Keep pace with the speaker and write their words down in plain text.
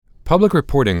Public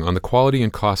reporting on the quality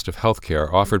and cost of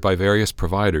healthcare offered by various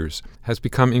providers has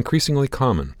become increasingly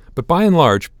common, but by and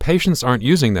large, patients aren't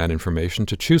using that information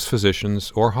to choose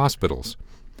physicians or hospitals.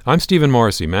 I'm Stephen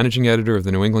Morrissey, managing editor of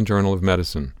the New England Journal of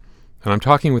Medicine, and I'm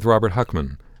talking with Robert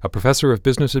Huckman, a professor of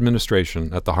business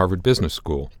administration at the Harvard Business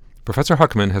School. Professor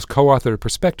Huckman has co-authored a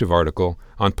perspective article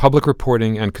on public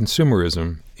reporting and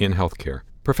consumerism in healthcare.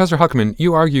 Professor Huckman,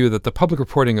 you argue that the public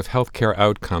reporting of healthcare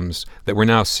outcomes that we're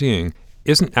now seeing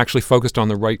isn't actually focused on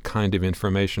the right kind of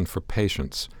information for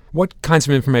patients. What kinds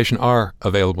of information are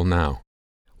available now?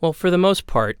 Well, for the most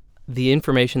part, the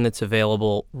information that's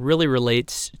available really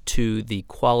relates to the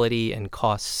quality and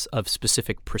costs of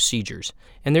specific procedures.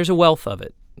 And there's a wealth of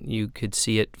it. You could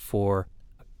see it for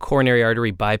coronary artery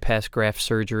bypass graft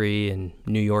surgery in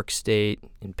New York State,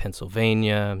 in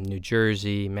Pennsylvania, New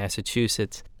Jersey,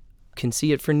 Massachusetts. You can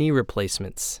see it for knee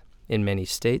replacements in many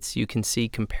states. You can see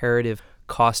comparative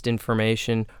cost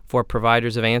information for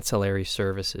providers of ancillary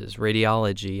services,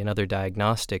 radiology, and other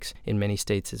diagnostics in many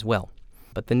states as well.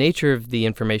 But the nature of the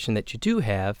information that you do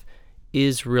have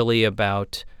is really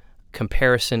about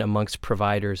comparison amongst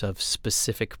providers of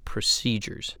specific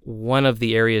procedures. One of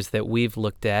the areas that we've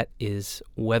looked at is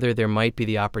whether there might be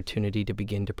the opportunity to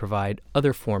begin to provide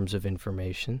other forms of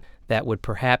information that would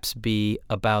perhaps be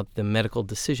about the medical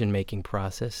decision-making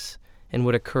process and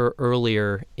would occur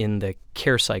earlier in the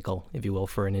care cycle, if you will,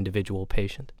 for an individual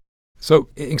patient. So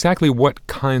exactly what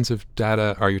kinds of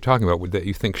data are you talking about that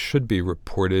you think should be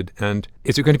reported, and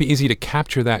is it going to be easy to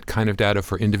capture that kind of data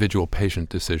for individual patient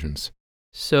decisions?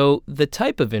 So the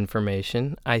type of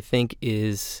information, I think,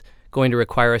 is going to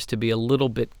require us to be a little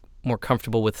bit more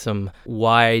comfortable with some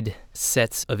wide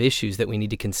sets of issues that we need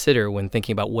to consider when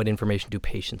thinking about what information do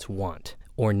patients want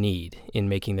or need in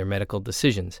making their medical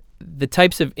decisions. The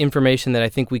types of information that I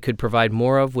think we could provide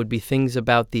more of would be things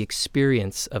about the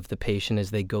experience of the patient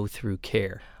as they go through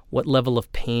care. What level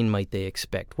of pain might they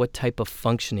expect? What type of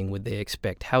functioning would they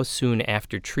expect? How soon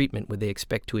after treatment would they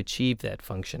expect to achieve that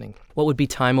functioning? What would be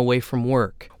time away from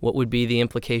work? What would be the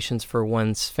implications for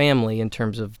one's family in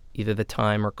terms of either the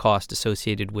time or cost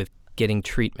associated with getting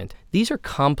treatment? These are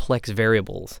complex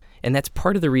variables, and that's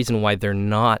part of the reason why they're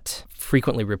not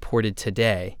frequently reported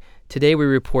today. Today we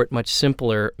report much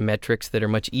simpler metrics that are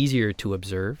much easier to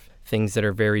observe, things that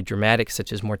are very dramatic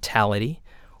such as mortality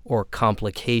or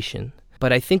complication.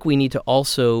 But I think we need to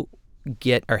also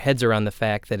get our heads around the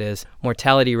fact that as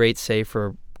mortality rates, say,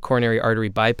 for coronary artery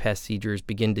bypass procedures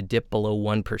begin to dip below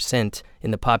 1%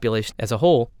 in the population as a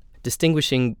whole,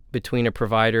 distinguishing between a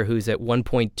provider who's at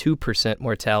 1.2%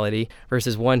 mortality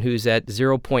versus one who's at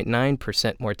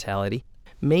 0.9% mortality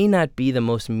may not be the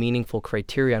most meaningful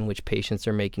criteria on which patients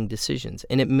are making decisions.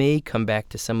 And it may come back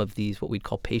to some of these what we'd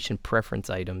call patient preference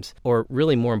items, or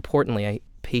really more importantly,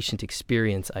 patient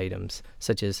experience items,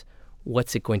 such as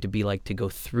what's it going to be like to go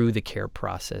through the care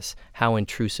process? How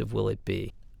intrusive will it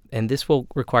be? And this will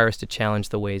require us to challenge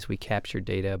the ways we capture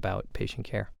data about patient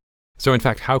care. So in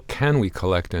fact, how can we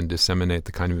collect and disseminate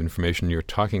the kind of information you're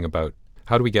talking about?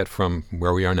 How do we get from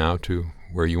where we are now to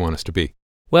where you want us to be?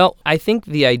 Well, I think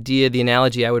the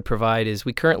analogy I would provide is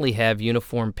we currently have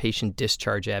uniform patient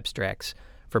discharge abstracts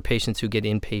for patients who get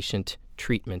inpatient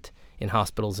treatment in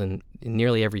hospitals in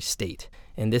nearly every state.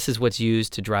 And this is what's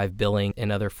used to drive billing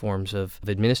and other forms of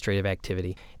administrative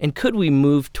activity. And could we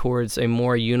move towards a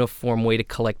more uniform way to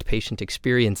collect patient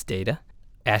experience data,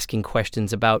 asking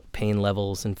questions about pain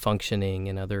levels and functioning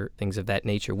and other things of that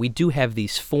nature? We do have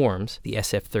these forms, the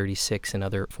SF-36 and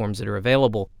other forms that are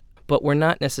available, but we're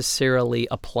not necessarily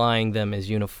applying them as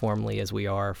uniformly as we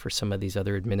are for some of these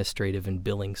other administrative and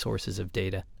billing sources of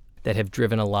data that have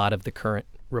driven a lot of the current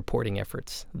reporting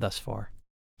efforts thus far.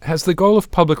 Has the goal of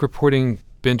public reporting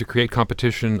been to create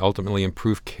competition, ultimately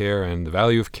improve care and the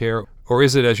value of care, or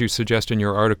is it, as you suggest in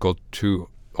your article, to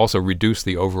also reduce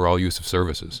the overall use of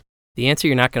services? The answer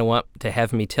you're not going to want to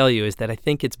have me tell you is that I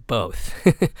think it's both,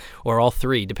 or all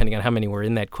three, depending on how many were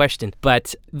in that question.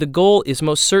 But the goal is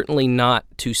most certainly not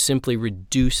to simply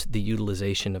reduce the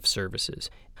utilization of services.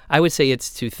 I would say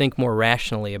it's to think more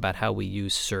rationally about how we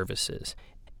use services.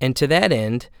 And to that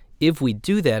end, if we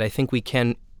do that, I think we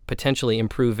can potentially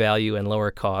improve value and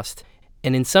lower cost.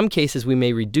 And in some cases, we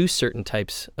may reduce certain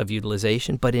types of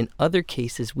utilization, but in other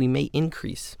cases, we may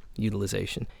increase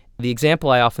utilization. The example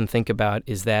I often think about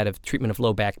is that of treatment of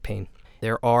low back pain.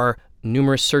 There are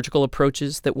numerous surgical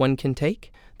approaches that one can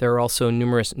take. There are also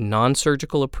numerous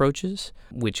non-surgical approaches,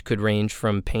 which could range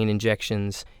from pain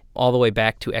injections all the way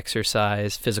back to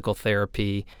exercise, physical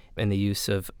therapy, and the use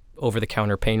of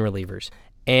over-the-counter pain relievers.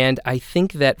 And I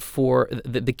think that for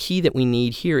the key that we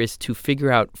need here is to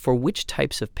figure out for which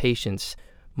types of patients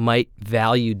might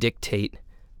value dictate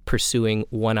pursuing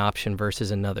one option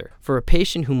versus another. For a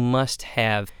patient who must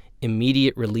have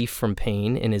immediate relief from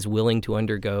pain and is willing to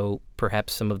undergo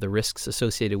perhaps some of the risks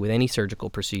associated with any surgical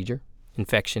procedure,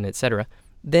 infection, etc.,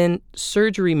 then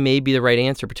surgery may be the right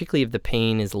answer, particularly if the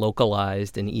pain is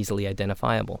localized and easily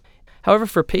identifiable. However,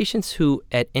 for patients who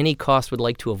at any cost would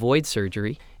like to avoid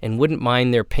surgery and wouldn't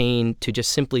mind their pain to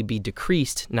just simply be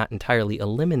decreased, not entirely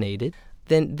eliminated,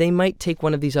 then they might take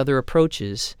one of these other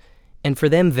approaches, and for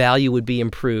them value would be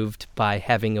improved by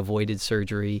having avoided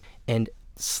surgery and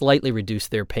slightly reduced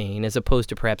their pain as opposed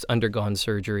to perhaps undergone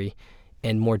surgery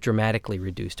and more dramatically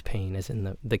reduced pain, as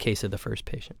in the case of the first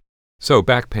patient. So,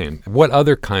 back pain. What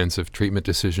other kinds of treatment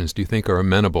decisions do you think are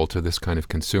amenable to this kind of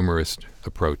consumerist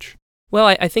approach? Well,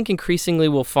 I think increasingly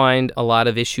we'll find a lot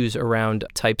of issues around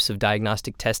types of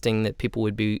diagnostic testing that people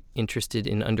would be interested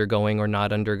in undergoing or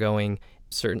not undergoing.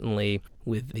 Certainly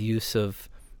with the use of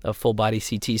full-body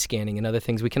CT scanning and other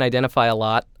things, we can identify a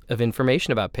lot of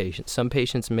information about patients. Some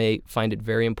patients may find it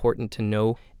very important to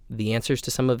know the answers to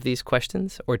some of these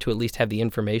questions, or to at least have the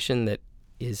information that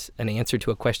is an answer to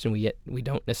a question we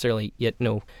don't necessarily yet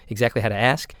know exactly how to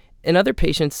ask. In other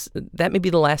patients, that may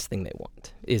be the last thing they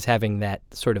want, is having that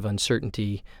sort of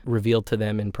uncertainty revealed to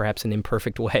them in perhaps an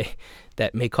imperfect way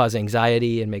that may cause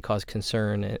anxiety and may cause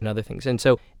concern and other things. And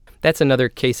so that's another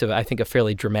case of, I think, a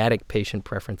fairly dramatic patient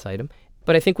preference item.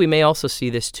 But I think we may also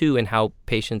see this, too, in how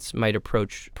patients might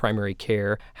approach primary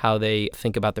care, how they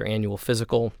think about their annual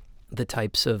physical, the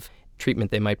types of treatment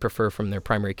they might prefer from their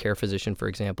primary care physician, for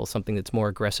example, something that's more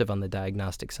aggressive on the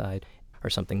diagnostic side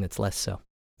or something that's less so.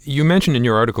 You mentioned in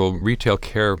your article retail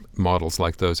care models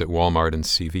like those at Walmart and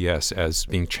CVS as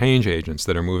being change agents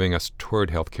that are moving us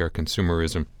toward healthcare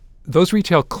consumerism. Those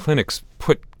retail clinics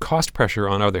put cost pressure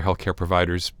on other healthcare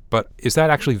providers, but is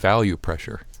that actually value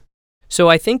pressure? So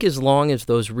I think as long as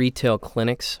those retail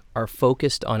clinics are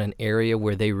focused on an area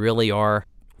where they really are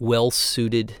well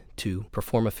suited to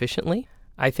perform efficiently,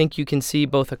 I think you can see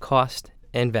both a cost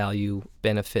and value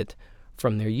benefit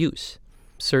from their use.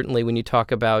 Certainly when you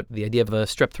talk about the idea of a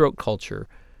strep throat culture,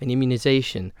 an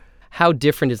immunization, how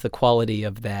different is the quality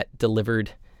of that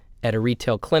delivered at a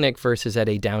retail clinic versus at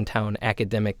a downtown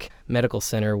academic medical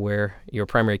center where your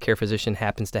primary care physician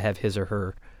happens to have his or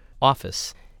her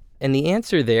office? And the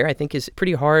answer there, I think, is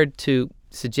pretty hard to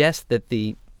suggest that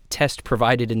the test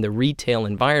provided in the retail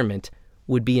environment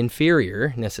would be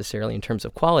inferior necessarily in terms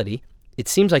of quality. It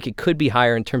seems like it could be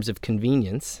higher in terms of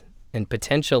convenience and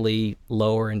potentially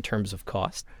lower in terms of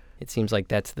cost. It seems like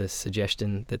that's the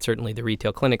suggestion that certainly the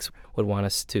retail clinics would want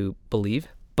us to believe.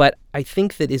 But I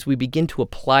think that as we begin to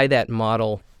apply that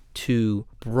model to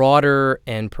broader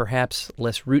and perhaps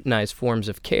less routinized forms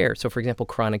of care, so for example,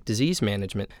 chronic disease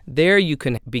management, there you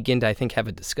can begin to, I think, have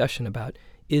a discussion about,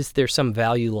 is there some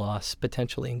value loss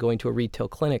potentially in going to a retail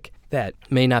clinic that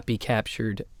may not be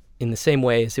captured in the same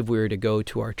way as if we were to go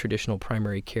to our traditional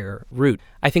primary care route?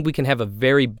 I think we can have a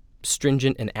very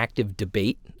stringent and active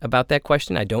debate about that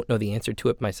question. I don't know the answer to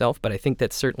it myself, but I think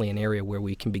that's certainly an area where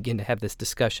we can begin to have this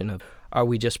discussion of, are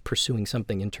we just pursuing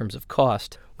something in terms of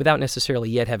cost without necessarily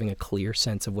yet having a clear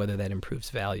sense of whether that improves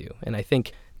value? And I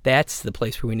think that's the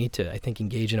place where we need to, I think,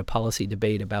 engage in a policy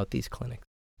debate about these clinics.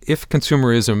 If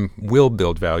consumerism will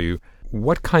build value,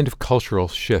 what kind of cultural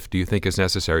shift do you think is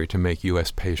necessary to make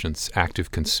U.S. patients active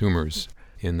consumers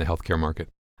in the healthcare market?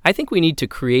 I think we need to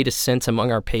create a sense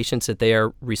among our patients that they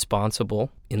are responsible,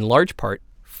 in large part,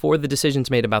 for the decisions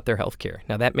made about their health care.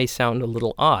 Now, that may sound a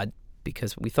little odd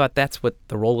because we thought that's what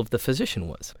the role of the physician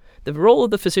was. The role of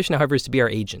the physician, however, is to be our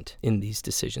agent in these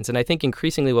decisions. And I think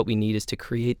increasingly what we need is to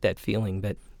create that feeling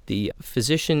that the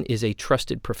physician is a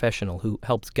trusted professional who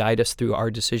helps guide us through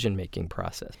our decision-making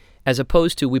process, as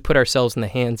opposed to we put ourselves in the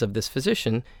hands of this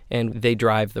physician and they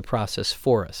drive the process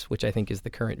for us, which I think is the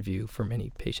current view for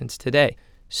many patients today.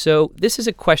 So this is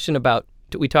a question about,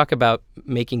 we talk about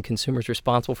making consumers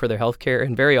responsible for their health care,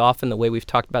 and very often the way we've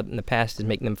talked about it in the past is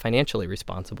making them financially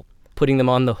responsible, putting them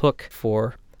on the hook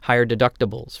for higher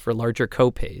deductibles, for larger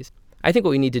copays. I think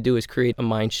what we need to do is create a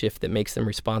mind shift that makes them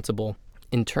responsible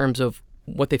in terms of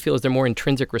what they feel is their more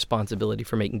intrinsic responsibility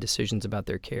for making decisions about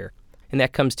their care. And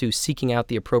that comes to seeking out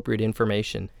the appropriate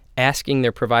information, asking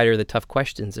their provider the tough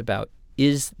questions about,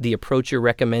 is the approach you're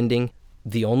recommending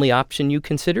the only option you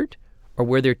considered? Or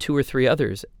were there two or three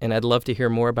others? And I'd love to hear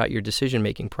more about your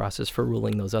decision-making process for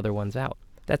ruling those other ones out.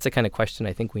 That's the kind of question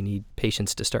I think we need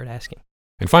patients to start asking.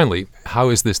 And finally, how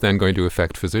is this then going to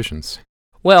affect physicians?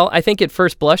 Well, I think at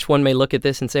first blush, one may look at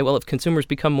this and say, well, if consumers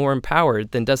become more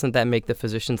empowered, then doesn't that make the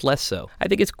physicians less so? I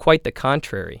think it's quite the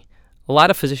contrary. A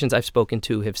lot of physicians I've spoken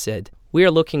to have said, we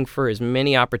are looking for as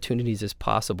many opportunities as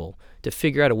possible to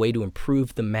figure out a way to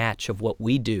improve the match of what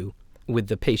we do with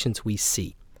the patients we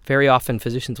see. Very often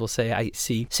physicians will say, I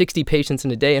see 60 patients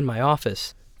in a day in my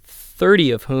office,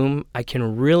 30 of whom I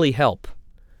can really help,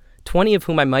 20 of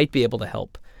whom I might be able to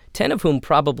help, 10 of whom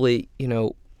probably,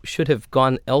 should have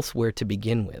gone elsewhere to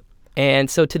begin with. And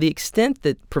so to the extent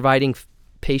that providing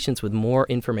patients with more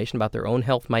information about their own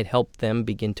health might help them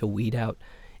begin to weed out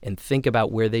and think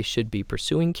about where they should be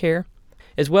pursuing care,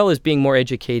 as well as being more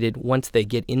educated once they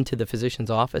get into the physician's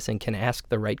office and can ask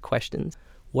the right questions.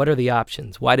 What are the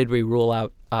options? Why did we rule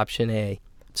out option A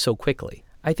so quickly?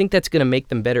 I think that's going to make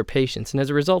them better patients. And as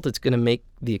a result, it's going to make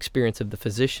the experience of the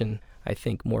physician, I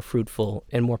think, more fruitful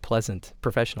and more pleasant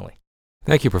professionally.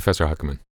 Thank you, Professor Huckerman.